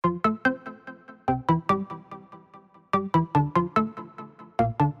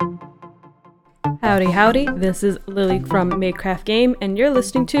Howdy howdy, this is Lily from Madecraft Game, and you're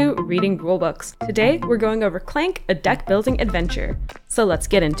listening to Reading Rulebooks. Today, we're going over Clank, a deck-building adventure. So let's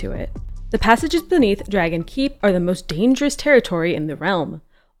get into it. The passages beneath Dragon Keep are the most dangerous territory in the realm.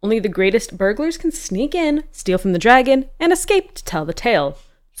 Only the greatest burglars can sneak in, steal from the dragon, and escape to tell the tale.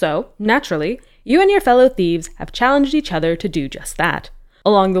 So, naturally, you and your fellow thieves have challenged each other to do just that.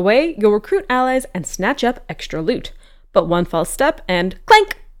 Along the way, you'll recruit allies and snatch up extra loot. But one false step and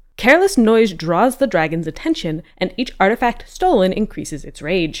clank! Careless noise draws the dragon's attention, and each artifact stolen increases its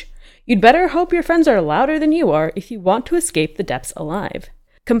rage. You'd better hope your friends are louder than you are if you want to escape the depths alive.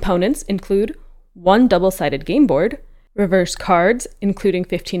 Components include 1 double-sided game board, reverse cards including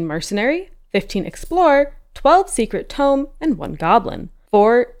 15 mercenary, 15 explorer, 12 secret tome, and 1 goblin.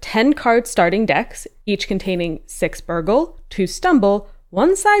 4 10-card starting decks, each containing 6 burgle, 2 stumble,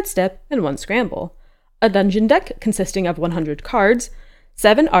 1 sidestep, and 1 scramble. A dungeon deck consisting of 100 cards,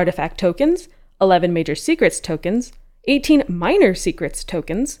 7 artifact tokens, 11 major secrets tokens, 18 minor secrets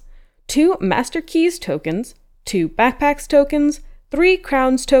tokens, 2 master keys tokens, 2 backpacks tokens, 3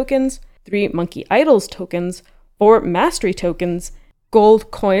 crowns tokens, 3 monkey idols tokens, 4 mastery tokens,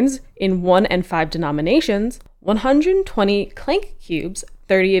 gold coins in 1 and 5 denominations, 120 clank cubes,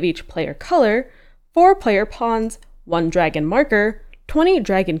 30 of each player color, 4 player pawns, 1 dragon marker, 20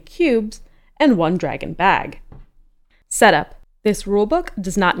 dragon cubes, and 1 dragon bag. Setup. This rulebook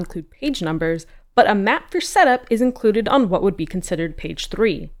does not include page numbers, but a map for setup is included on what would be considered page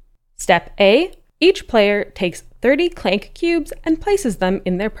 3. Step A. Each player takes 30 clank cubes and places them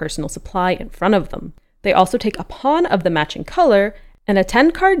in their personal supply in front of them. They also take a pawn of the matching color and a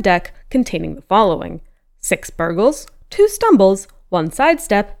 10-card deck containing the following: 6 burgles, 2 stumbles, 1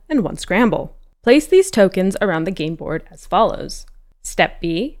 sidestep, and 1 scramble. Place these tokens around the game board as follows. Step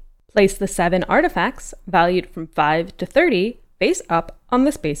B. Place the 7 artifacts, valued from 5 to 30, face up on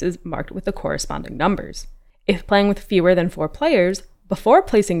the spaces marked with the corresponding numbers. If playing with fewer than 4 players, before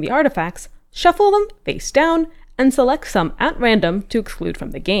placing the artifacts, shuffle them face down and select some at random to exclude from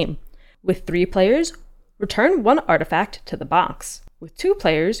the game. With 3 players, return 1 artifact to the box. With 2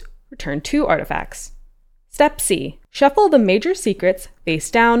 players, return 2 artifacts. Step C. Shuffle the major secrets face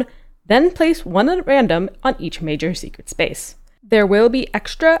down, then place 1 at random on each major secret space. There will be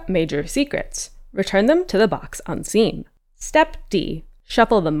extra major secrets. Return them to the box unseen. Step D.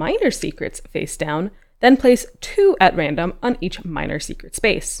 Shuffle the minor secrets face down, then place 2 at random on each minor secret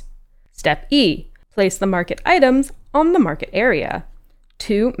space. Step E. Place the market items on the market area.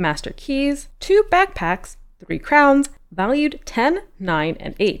 2 master keys, 2 backpacks, 3 crowns, valued 10, 9,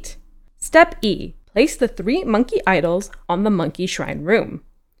 and 8. Step E. Place the 3 monkey idols on the monkey shrine room.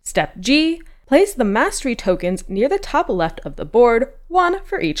 Step G. Place the mastery tokens near the top left of the board, 1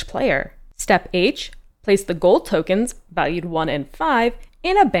 for each player. Step H. Place the gold tokens, valued 1 and 5,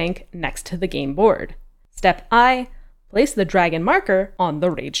 in a bank next to the game board. Step I. Place the dragon marker on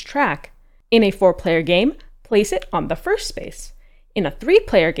the rage track. In a 4-player game, place it on the first space. In a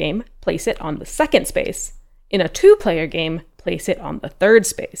 3-player game, place it on the second space. In a 2-player game, place it on the third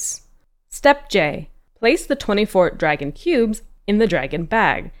space. Step J. Place the 24 dragon cubes in the dragon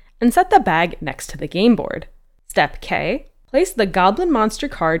bag, and set the bag next to the game board. Step K. Place the goblin monster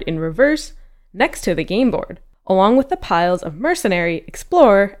card in reverse next to the game board, along with the piles of mercenary,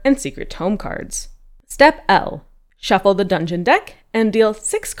 explorer, and secret tome cards. Step L. Shuffle the dungeon deck and deal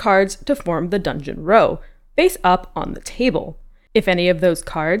 6 cards to form the dungeon row, face up on the table. If any of those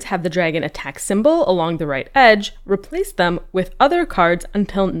cards have the dragon attack symbol along the right edge, replace them with other cards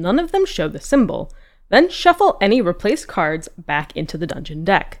until none of them show the symbol. Then shuffle any replaced cards back into the dungeon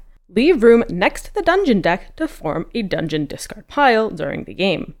deck. Leave room next to the dungeon deck to form a dungeon discard pile during the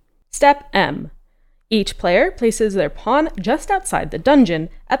game. Step M. Each player places their pawn just outside the dungeon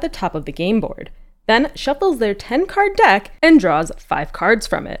at the top of the game board, then shuffles their 10-card deck and draws 5 cards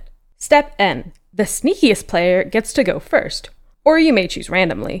from it. Step N. The sneakiest player gets to go first, or you may choose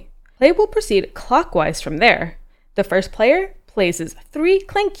randomly. Play will proceed clockwise from there. The first player places 3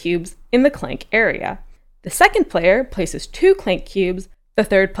 clank cubes in the clank area. The second player places 2 clank cubes. The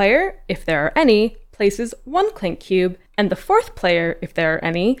third player, if there are any, places 1 clank cube, and the fourth player, if there are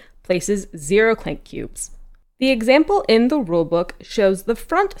any, places 0 clank cubes. The example in the rulebook shows the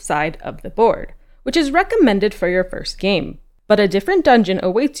front side of the board, which is recommended for your first game, but a different dungeon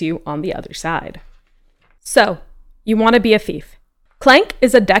awaits you on the other side. So, you want to be a thief. Clank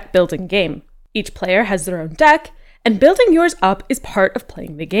is a deck-building game. Each player has their own deck, and building yours up is part of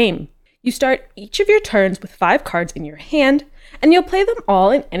playing the game. You start each of your turns with 5 cards in your hand, and you'll play them all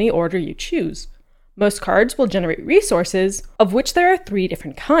in any order you choose. Most cards will generate resources, of which there are 3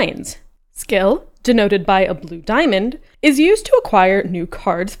 different kinds. Skill, denoted by a blue diamond, is used to acquire new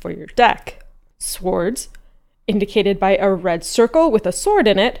cards for your deck. Swords, indicated by a red circle with a sword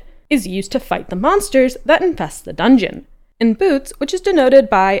in it, is used to fight the monsters that infest the dungeon. And boots, which is denoted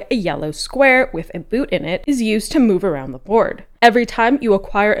by a yellow square with a boot in it, is used to move around the board. Every time you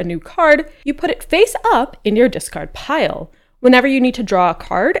acquire a new card, you put it face up in your discard pile. Whenever you need to draw a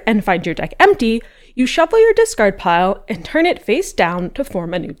card and find your deck empty, you shuffle your discard pile and turn it face down to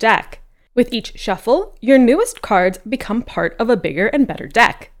form a new deck. With each shuffle, your newest cards become part of a bigger and better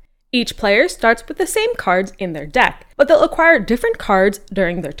deck. Each player starts with the same cards in their deck, but they'll acquire different cards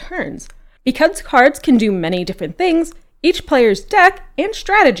during their turns. Because cards can do many different things, each player's deck and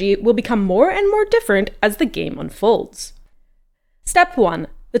strategy will become more and more different as the game unfolds. Step 1.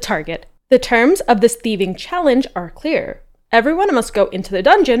 The target. The terms of this thieving challenge are clear. Everyone must go into the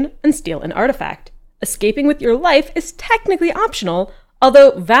dungeon and steal an artifact. Escaping with your life is technically optional,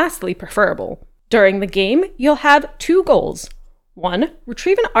 although vastly preferable. During the game, you'll have 2 goals. 1.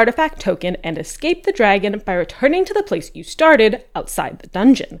 Retrieve an artifact token and escape the dragon by returning to the place you started outside the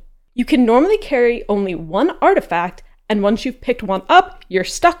dungeon. You can normally carry only 1 artifact, and once you've picked one up, you're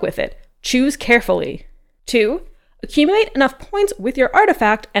stuck with it. Choose carefully. 2. Accumulate enough points with your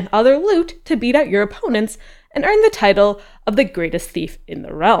artifact and other loot to beat out your opponents and earn the title of the greatest thief in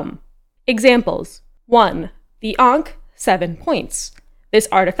the realm. Examples. 1. The Ankh, 7 points. This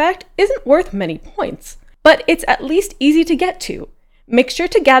artifact isn't worth many points, but it's at least easy to get to. Make sure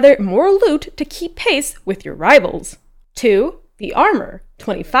to gather more loot to keep pace with your rivals. 2. The Armor,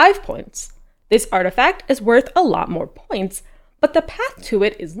 25 points. This artifact is worth a lot more points, but the path to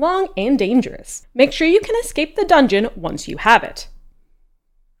it is long and dangerous. Make sure you can escape the dungeon once you have it.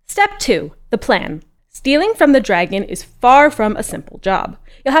 Step 2. The Plan. Stealing from the dragon is far from a simple job.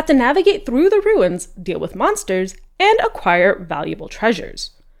 You'll have to navigate through the ruins, deal with monsters, and acquire valuable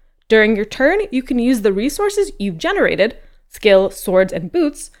treasures. During your turn, you can use the resources you've generated, skill, swords, and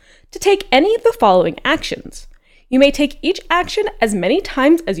boots, to take any of the following actions. You may take each action as many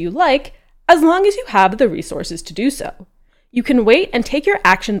times as you like, as long as you have the resources to do so. You can wait and take your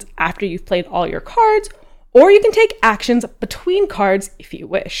actions after you've played all your cards, or you can take actions between cards if you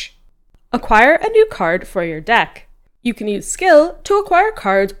wish. Acquire a new card for your deck. You can use skill to acquire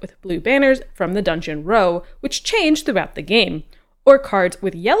cards with blue banners from the dungeon row, which change throughout the game, or cards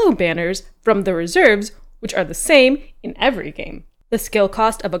with yellow banners from the reserves, which are the same in every game. The skill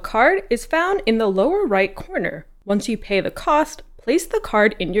cost of a card is found in the lower right corner. Once you pay the cost, place the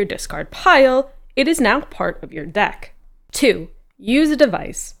card in your discard pile. It is now part of your deck. 2. Use a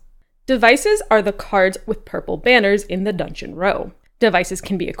device. Devices are the cards with purple banners in the dungeon row. Devices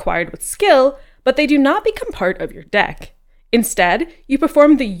can be acquired with skill, but they do not become part of your deck. Instead, you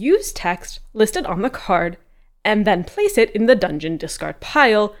perform the use text listed on the card, and then place it in the dungeon discard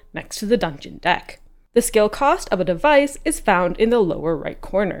pile next to the dungeon deck. The skill cost of a device is found in the lower right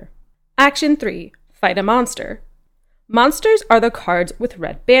corner. Action 3. Fight a monster. Monsters are the cards with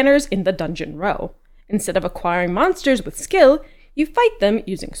red banners in the dungeon row. Instead of acquiring monsters with skill, you fight them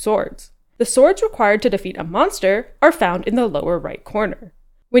using swords. The swords required to defeat a monster are found in the lower right corner.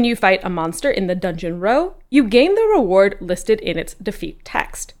 When you fight a monster in the dungeon row, you gain the reward listed in its defeat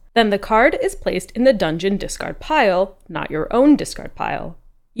text. Then the card is placed in the dungeon discard pile, not your own discard pile.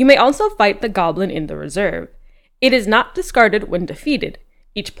 You may also fight the goblin in the reserve. It is not discarded when defeated.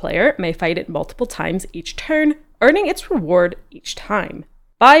 Each player may fight it multiple times each turn, earning its reward each time.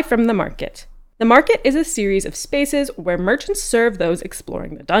 Buy from the market. The market is a series of spaces where merchants serve those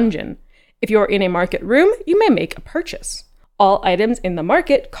exploring the dungeon. If you are in a market room, you may make a purchase. All items in the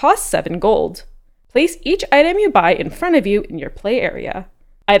market cost 7 gold. Place each item you buy in front of you in your play area.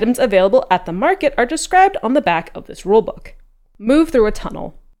 Items available at the market are described on the back of this rulebook. Move through a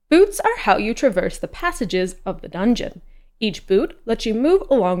tunnel. Boots are how you traverse the passages of the dungeon. Each boot lets you move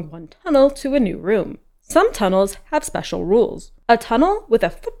along one tunnel to a new room. Some tunnels have special rules. A tunnel with a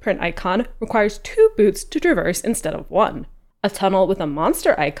footprint icon requires 2 boots to traverse instead of 1. A tunnel with a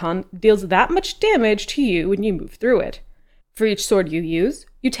monster icon deals that much damage to you when you move through it. For each sword you use,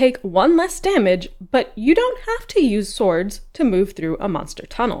 you take 1 less damage, but you don't have to use swords to move through a monster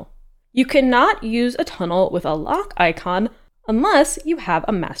tunnel. You cannot use a tunnel with a lock icon unless you have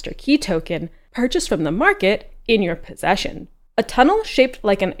a master key token purchased from the market in your possession. A tunnel shaped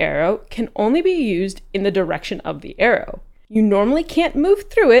like an arrow can only be used in the direction of the arrow. You normally can't move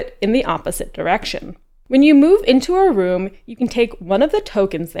through it in the opposite direction. When you move into a room, you can take one of the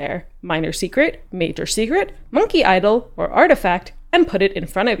tokens there, minor secret, major secret, monkey idol, or artifact, and put it in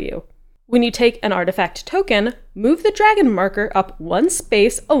front of you. When you take an artifact token, move the dragon marker up 1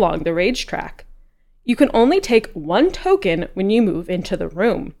 space along the rage track. You can only take 1 token when you move into the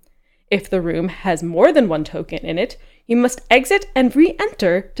room. If the room has more than 1 token in it, you must exit and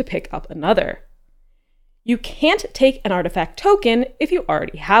re-enter to pick up another. You can't take an artifact token if you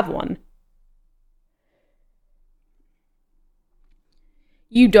already have one.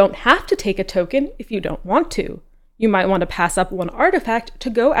 You don't have to take a token if you don't want to. You might want to pass up one artifact to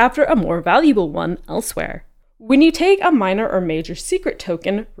go after a more valuable one elsewhere. When you take a minor or major secret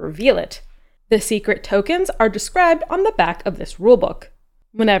token, reveal it. The secret tokens are described on the back of this rulebook.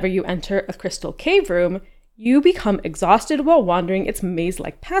 Whenever you enter a crystal cave room, you become exhausted while wandering its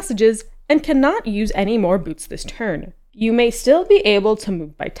maze-like passages and cannot use any more boots this turn. You may still be able to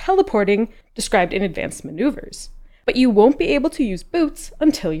move by teleporting, described in advanced maneuvers, but you won't be able to use boots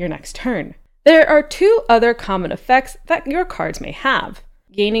until your next turn. There are 2 other common effects that your cards may have.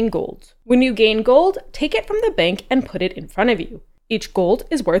 Gaining gold. When you gain gold, take it from the bank and put it in front of you. Each gold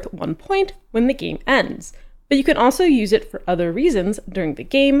is worth 1 point when the game ends, but you can also use it for other reasons during the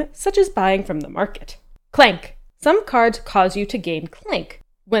game, such as buying from the market. Clank. Some cards cause you to gain Clank.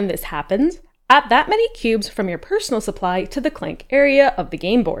 When this happens, add that many cubes from your personal supply to the Clank area of the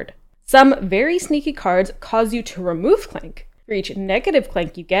game board. Some very sneaky cards cause you to remove Clank. For each negative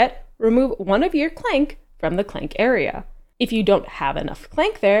Clank you get, remove 1 of your Clank from the Clank area. If you don't have enough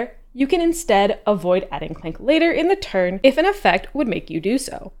Clank there, you can instead avoid adding Clank later in the turn if an effect would make you do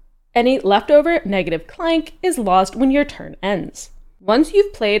so. Any leftover negative Clank is lost when your turn ends. Once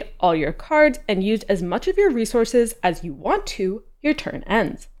you've played all your cards and used as much of your resources as you want to, your turn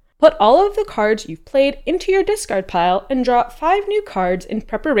ends. Put all of the cards you've played into your discard pile and draw 5 new cards in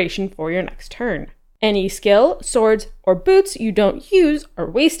preparation for your next turn. Any skill, swords, or boots you don't use are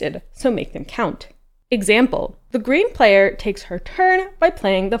wasted, so make them count. Example: the green player takes her turn by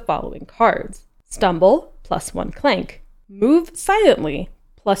playing the following cards. Stumble, +1 Clank. Move silently,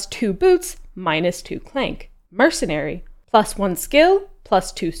 +2 boots, -2 Clank. Mercenary, +1 skill,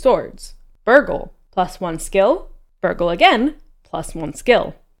 +2 swords. Burgle, +1 skill. Burgle again, +1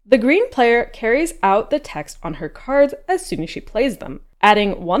 skill. The green player carries out the text on her cards as soon as she plays them,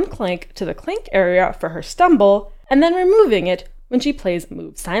 adding 1 Clank to the Clank area for her stumble, and then removing it when she plays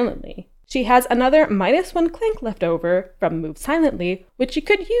Move Silently. She has another -1 Clank left over from Move Silently, which she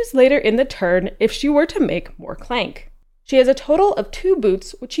could use later in the turn if she were to make more Clank. She has a total of 2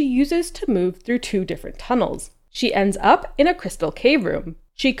 boots, which she uses to move through 2 different tunnels. She ends up in a crystal cave room.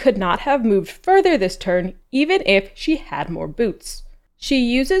 She could not have moved further this turn even if she had more boots. She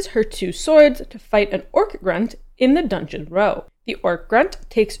uses her 2 swords to fight an orc grunt in the dungeon row. The orc grunt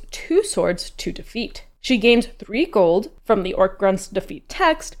takes 2 swords to defeat. She gains 3 gold from the orc grunt's defeat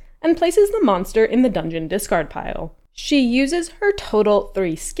text and places the monster in the dungeon discard pile. She uses her total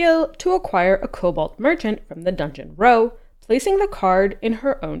 3 skill to acquire a cobalt merchant from the dungeon row, placing the card in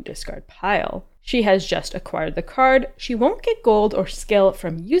her own discard pile. She has just acquired the card. She won't get gold or skill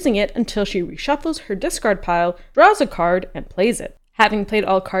from using it until she reshuffles her discard pile, draws a card, and plays it. Having played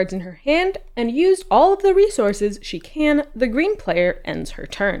all cards in her hand and used all of the resources she can, the green player ends her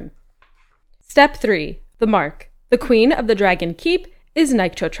turn. Step 3. The Mark. The Queen of the Dragon Keep is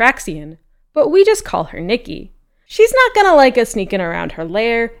Nyctotraxion, but we just call her Nikki. She's not gonna like us sneaking around her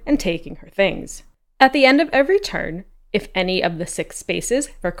lair and taking her things. At the end of every turn, if any of the 6 spaces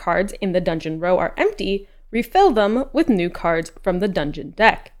for cards in the dungeon row are empty, refill them with new cards from the dungeon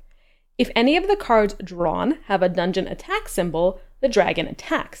deck. If any of the cards drawn have a dungeon attack symbol, the dragon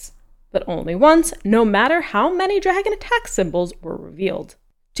attacks, but only once, no matter how many dragon attack symbols were revealed.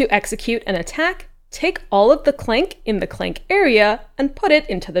 To execute an attack, take all of the Clank in the Clank area and put it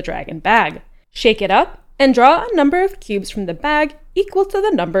into the dragon bag. Shake it up and draw a number of cubes from the bag equal to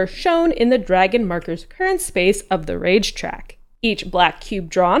the number shown in the dragon marker's current space of the rage track. Each black cube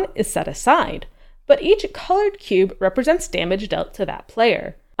drawn is set aside, but each colored cube represents damage dealt to that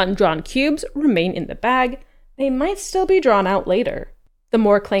player. Undrawn cubes remain in the bag. They might still be drawn out later. The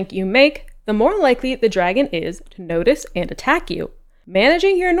more Clank you make, the more likely the dragon is to notice and attack you.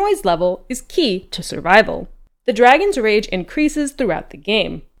 Managing your noise level is key to survival. The dragon's rage increases throughout the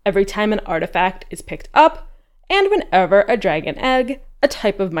game, every time an artifact is picked up, and whenever a dragon egg, a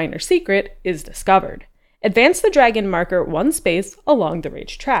type of minor secret, is discovered. Advance the dragon marker 1 space along the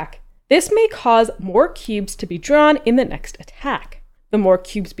rage track. This may cause more cubes to be drawn in the next attack. The more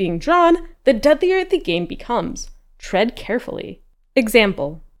cubes being drawn, the deadlier the game becomes. Tread carefully.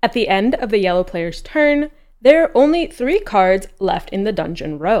 Example: at the end of the yellow player's turn, there are only 3 cards left in the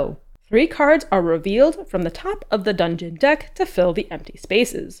dungeon row. 3 cards are revealed from the top of the dungeon deck to fill the empty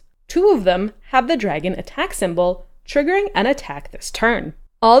spaces. 2 of them have the dragon attack symbol, triggering an attack this turn.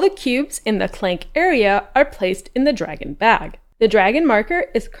 All the cubes in the Clank area are placed in the dragon bag. The dragon marker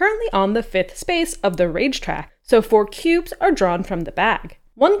is currently on the 5th space of the rage track, so 4 cubes are drawn from the bag.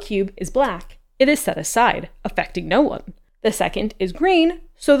 1 cube is black. It is set aside, affecting no one. The second is green,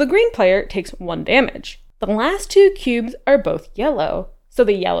 so the green player takes 1 damage. The last 2 cubes are both yellow, so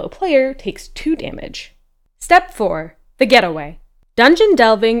the yellow player takes 2 damage. Step 4. The getaway. Dungeon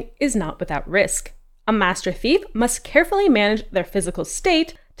delving is not without risk. A master thief must carefully manage their physical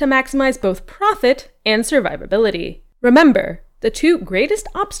state to maximize both profit and survivability. Remember, the 2 greatest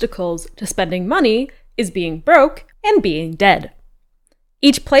obstacles to spending money is being broke and being dead.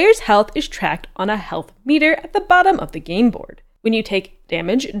 Each player's health is tracked on a health meter at the bottom of the game board. When you take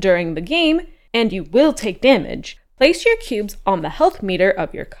damage during the game, and you will take damage, place your cubes on the health meter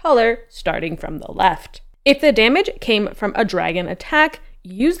of your color, starting from the left. If the damage came from a dragon attack,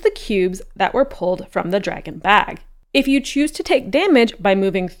 use the cubes that were pulled from the dragon bag. If you choose to take damage by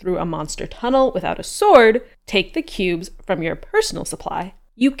moving through a monster tunnel without a sword, take the cubes from your personal supply.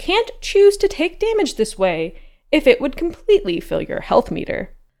 You can't choose to take damage this way if it would completely fill your health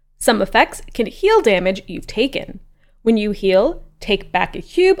meter. Some effects can heal damage you've taken. When you heal, take back a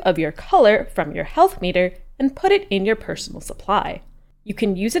cube of your color from your health meter and put it in your personal supply. You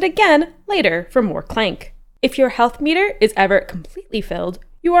can use it again later for more Clank. If your health meter is ever completely filled,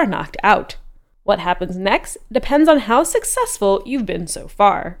 you are knocked out. What happens next depends on how successful you've been so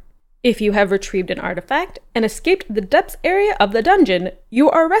far. If you have retrieved an artifact and escaped the depths area of the dungeon, you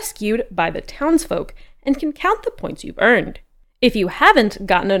are rescued by the townsfolk and can count the points you've earned. If you haven't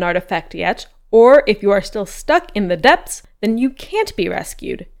gotten an artifact yet, or if you are still stuck in the depths, then you can't be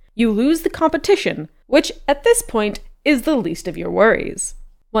rescued. You lose the competition, which at this point is the least of your worries.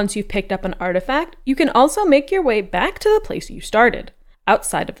 Once you've picked up an artifact, you can also make your way back to the place you started,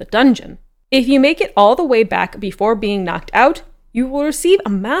 outside of the dungeon. If you make it all the way back before being knocked out, you will receive a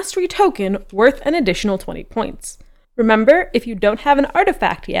mastery token worth an additional 20 points. Remember, if you don't have an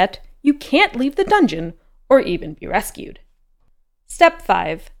artifact yet, you can't leave the dungeon or even be rescued. Step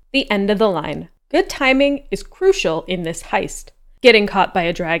 5. The end of the line. Good timing is crucial in this heist. Getting caught by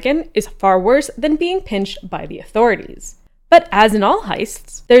a dragon is far worse than being pinched by the authorities. But as in all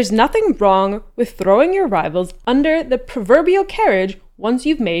heists, there's nothing wrong with throwing your rivals under the proverbial carriage once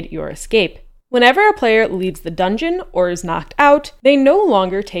you've made your escape. Whenever a player leaves the dungeon or is knocked out, they no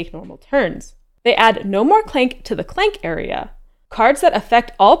longer take normal turns. They add no more Clank to the Clank area. Cards that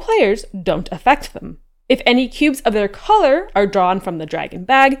affect all players don't affect them. If any cubes of their color are drawn from the dragon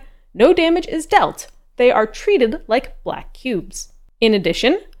bag, no damage is dealt. They are treated like black cubes. In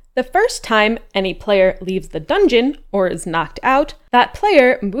addition, the first time any player leaves the dungeon or is knocked out, that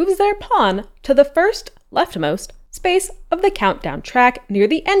player moves their pawn to the first, leftmost, space of the countdown track near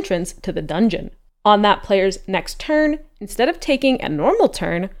the entrance to the dungeon. On that player's next turn, instead of taking a normal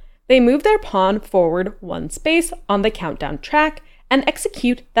turn, they move their pawn forward 1 space on the countdown track and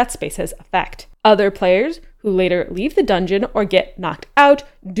execute that space's effect. Other players who later leave the dungeon or get knocked out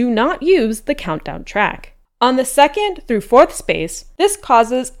do not use the countdown track. On the 2nd through 4th space, this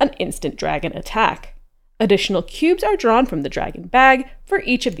causes an instant dragon attack. Additional cubes are drawn from the dragon bag for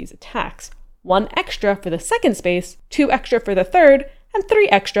each of these attacks. 1 extra for the 2nd space, 2 extra for the 3rd, and 3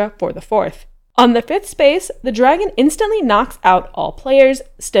 extra for the 4th. On the 5th space, the dragon instantly knocks out all players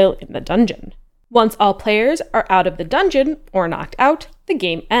still in the dungeon. Once all players are out of the dungeon or knocked out, the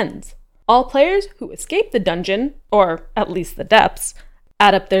game ends. All players who escape the dungeon, or at least the depths,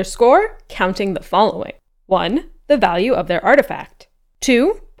 add up their score, counting the following. 1. The value of their artifact.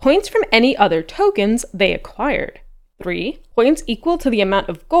 2. Points from any other tokens they acquired. 3. Points equal to the amount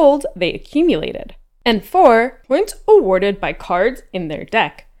of gold they accumulated. And 4. Points awarded by cards in their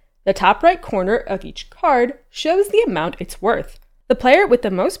deck. The top right corner of each card shows the amount it's worth. The player with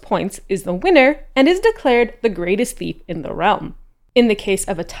the most points is the winner and is declared the greatest thief in the realm. In the case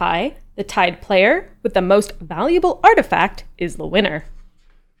of a tie, the tied player with the most valuable artifact is the winner.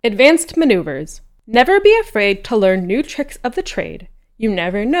 Advanced maneuvers. Never be afraid to learn new tricks of the trade. You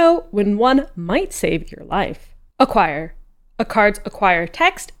never know when one might save your life. Acquire. A card's acquire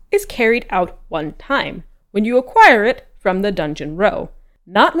text is carried out 1 time, when you acquire it from the dungeon row,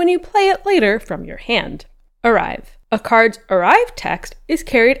 not when you play it later from your hand. Arrive. A card's arrive text is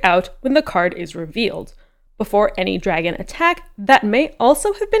carried out when the card is revealed, before any dragon attack that may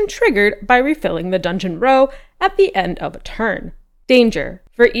also have been triggered by refilling the dungeon row at the end of a turn. Danger.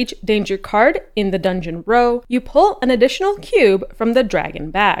 For each danger card in the dungeon row, you pull an additional cube from the dragon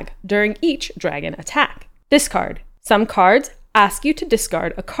bag during each dragon attack. Discard. Some cards ask you to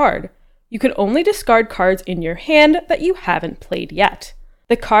discard a card. You can only discard cards in your hand that you haven't played yet.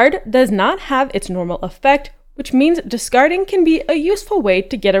 The card does not have its normal effect, which means discarding can be a useful way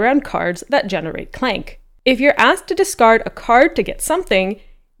to get around cards that generate Clank. If you're asked to discard a card to get something,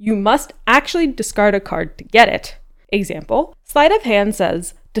 you must actually discard a card to get it. Example, sleight of hand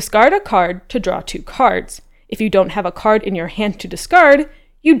says, discard a card to draw 2 cards. If you don't have a card in your hand to discard,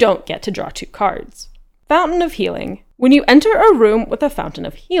 you don't get to draw 2 cards. Fountain of Healing. When you enter a room with a Fountain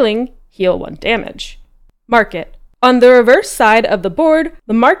of Healing, heal 1 damage. Market. On the reverse side of the board,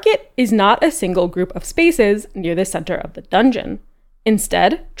 the market is not a single group of spaces near the center of the dungeon.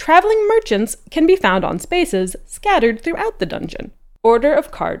 Instead, traveling merchants can be found on spaces scattered throughout the dungeon. Order of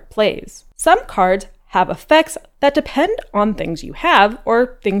card plays. Some cards have effects that depend on things you have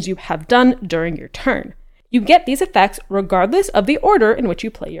or things you have done during your turn. You get these effects regardless of the order in which you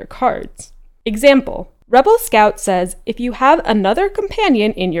play your cards. Example: Rebel Scout says if you have another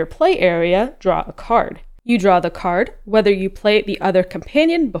companion in your play area, draw a card. You draw the card whether you play the other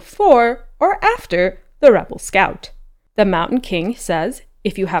companion before or after the Rebel Scout. The Mountain King says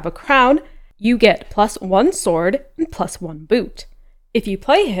if you have a crown, you get +1 sword and +1 boot. If you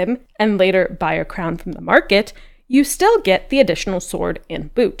play him and later buy a crown from the market, you still get the additional sword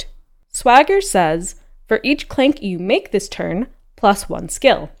and boot. Swagger says for each Clank you make this turn, +1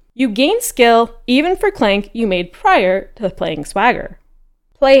 skill. You gain skill even for Clank you made prior to playing Swagger.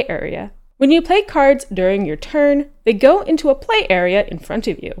 Play area. When you play cards during your turn, they go into a play area in front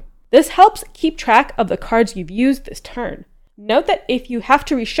of you. This helps keep track of the cards you've used this turn. Note that if you have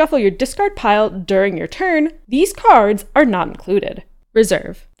to reshuffle your discard pile during your turn, these cards are not included.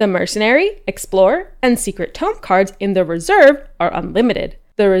 Reserve. The Mercenary, Explorer, and Secret Tome cards in the Reserve are unlimited.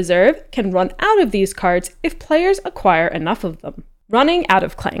 The Reserve can run out of these cards if players acquire enough of them. Running out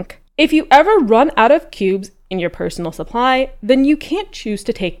of Clank. If you ever run out of cubes in your personal supply, then you can't choose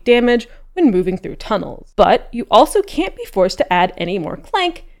to take damage when moving through tunnels. But you also can't be forced to add any more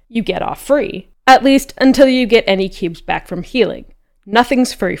Clank you get off free. At least until you get any cubes back from healing.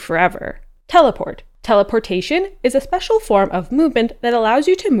 Nothing's free forever. Teleport. Teleportation is a special form of movement that allows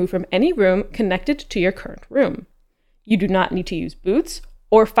you to move from any room connected to your current room. You do not need to use boots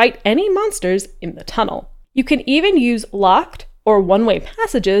or fight any monsters in the tunnel. You can even use locked or one-way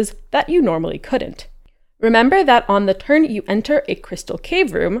passages that you normally couldn't. Remember that on the turn you enter a crystal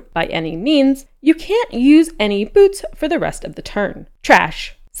cave room by any means, you can't use any boots for the rest of the turn.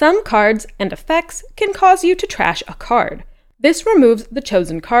 Trash. Some cards and effects can cause you to trash a card. This removes the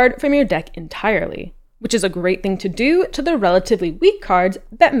chosen card from your deck entirely, which is a great thing to do to the relatively weak cards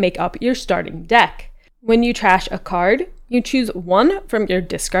that make up your starting deck. When you trash a card, you choose one from your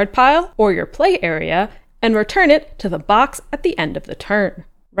discard pile or your play area and return it to the box at the end of the turn.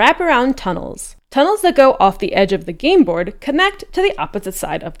 Wraparound tunnels. Tunnels that go off the edge of the game board connect to the opposite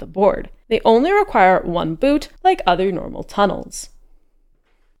side of the board. They only require 1 boot like other normal tunnels.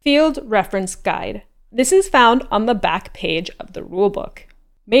 Field Reference Guide. This is found on the back page of the rulebook.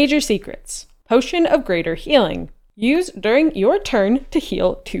 Major secrets. Potion of Greater Healing. Use during your turn to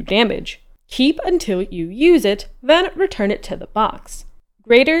heal 2 damage. Keep until you use it, then return it to the box.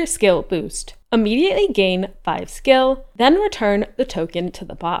 Greater Skill Boost. Immediately gain 5 skill, then return the token to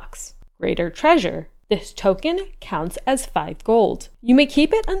the box. Greater Treasure. This token counts as 5 gold. You may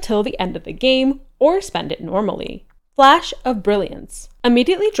keep it until the end of the game or spend it normally. Flash of Brilliance.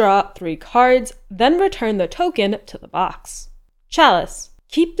 Immediately draw 3 cards, then return the token to the box. Chalice.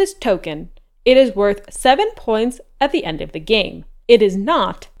 Keep this token. It is worth 7 points at the end of the game. It is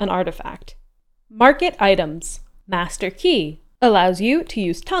not an artifact. Market Items. Master Key. Allows you to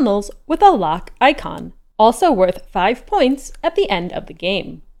use tunnels with a lock icon. Also worth 5 points at the end of the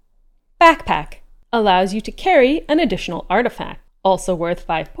game. Backpack. Allows you to carry an additional artifact. Also worth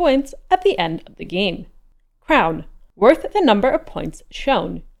 5 points at the end of the game. Crown. Worth the number of points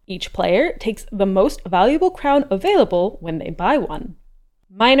shown. Each player takes the most valuable crown available when they buy one.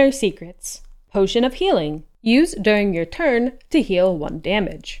 Minor Secrets. Potion of Healing. Use during your turn to heal 1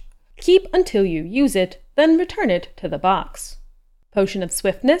 damage. Keep until you use it, then return it to the box. Potion of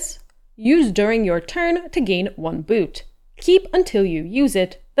Swiftness. Use during your turn to gain 1 boot. Keep until you use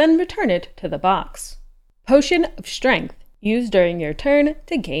it, then return it to the box. Potion of Strength. Use during your turn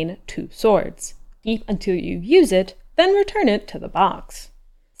to gain 2 swords. Keep until you use it, then return it to the box.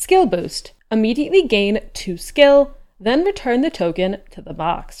 Skill Boost. Immediately gain 2 skill, then return the token to the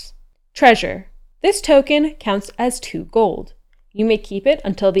box. Treasure. This token counts as 2 gold. You may keep it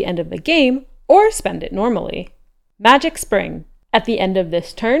until the end of the game, or spend it normally. Magic Spring. At the end of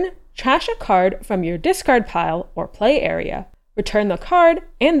this turn, trash a card from your discard pile or play area. Return the card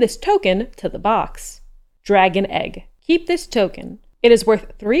and this token to the box. Dragon Egg. Keep this token. It is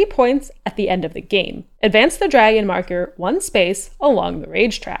worth 3 points at the end of the game. Advance the dragon marker 1 space along the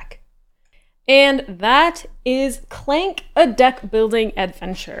rage track. And that is Clank, a deck building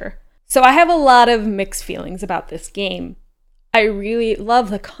adventure. So I have a lot of mixed feelings about this game. I really love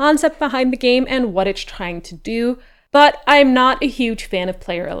the concept behind the game and what it's trying to do, but I'm not a huge fan of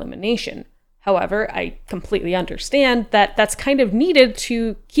player elimination. However, I completely understand that that's kind of needed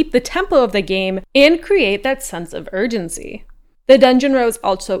to keep the tempo of the game and create that sense of urgency. The dungeon row is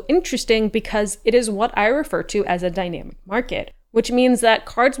also interesting because it is what I refer to as a dynamic market, which means that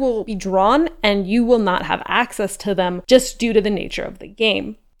cards will be drawn and you will not have access to them just due to the nature of the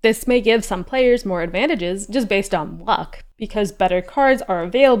game. This may give some players more advantages just based on luck, because better cards are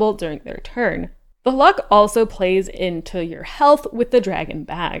available during their turn. The luck also plays into your health with the dragon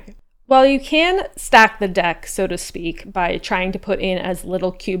bag. While you can stack the deck, so to speak, by trying to put in as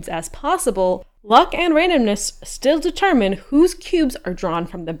little cubes as possible, luck and randomness still determine whose cubes are drawn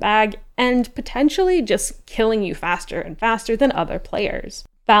from the bag and potentially just killing you faster and faster than other players.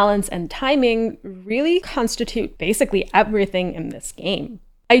 Balance and timing really constitute basically everything in this game.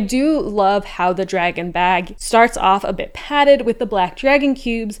 I do love how the dragon bag starts off a bit padded with the black dragon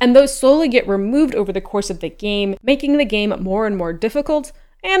cubes, and those slowly get removed over the course of the game, making the game more and more difficult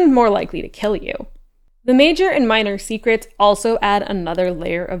and more likely to kill you. The major and minor secrets also add another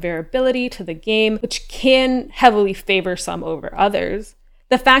layer of variability to the game, which can heavily favor some over others.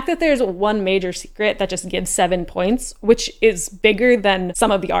 The fact that there's one major secret that just gives 7 points, which is bigger than some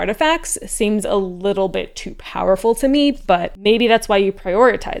of the artifacts, seems a little bit too powerful to me, but maybe that's why you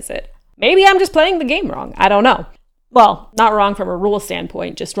prioritize it. Maybe I'm just playing the game wrong, I don't know. Well, not wrong from a rule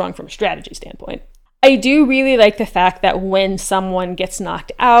standpoint, just wrong from a strategy standpoint. I do really like the fact that when someone gets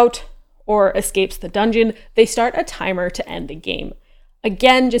knocked out or escapes the dungeon, they start a timer to end the game.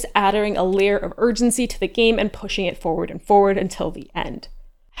 Again, just adding a layer of urgency to the game and pushing it forward and forward until the end.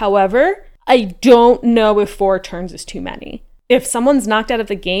 However, I don't know if 4 turns is too many. If someone's knocked out of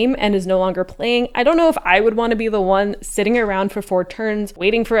the game and is no longer playing, I don't know if I would want to be the one sitting around for 4 turns,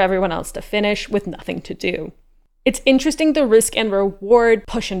 waiting for everyone else to finish with nothing to do. It's interesting the risk and reward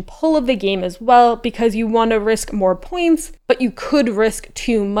push and pull of the game as well, because you want to risk more points, but you could risk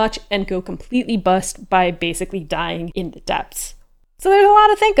too much and go completely bust by basically dying in the depths. So there's a lot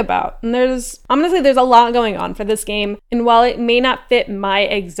to think about, and there's a lot going on for this game, and while it may not fit my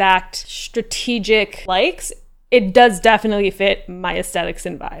exact strategic likes, it does definitely fit my aesthetics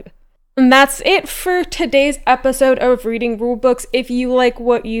and vibe. And that's it for today's episode of Reading Rulebooks. If you like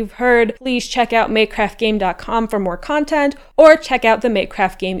what you've heard, please check out makecraftgame.com for more content, or check out the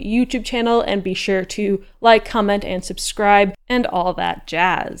Makecraft Game YouTube channel and be sure to like, comment, and subscribe, and all that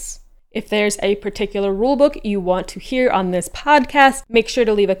jazz. If there's a particular rulebook you want to hear on this podcast, make sure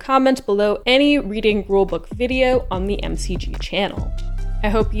to leave a comment below any Reading Rulebook video on the MCG channel. I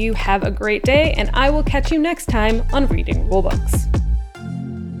hope you have a great day, and I will catch you next time on Reading Rulebooks.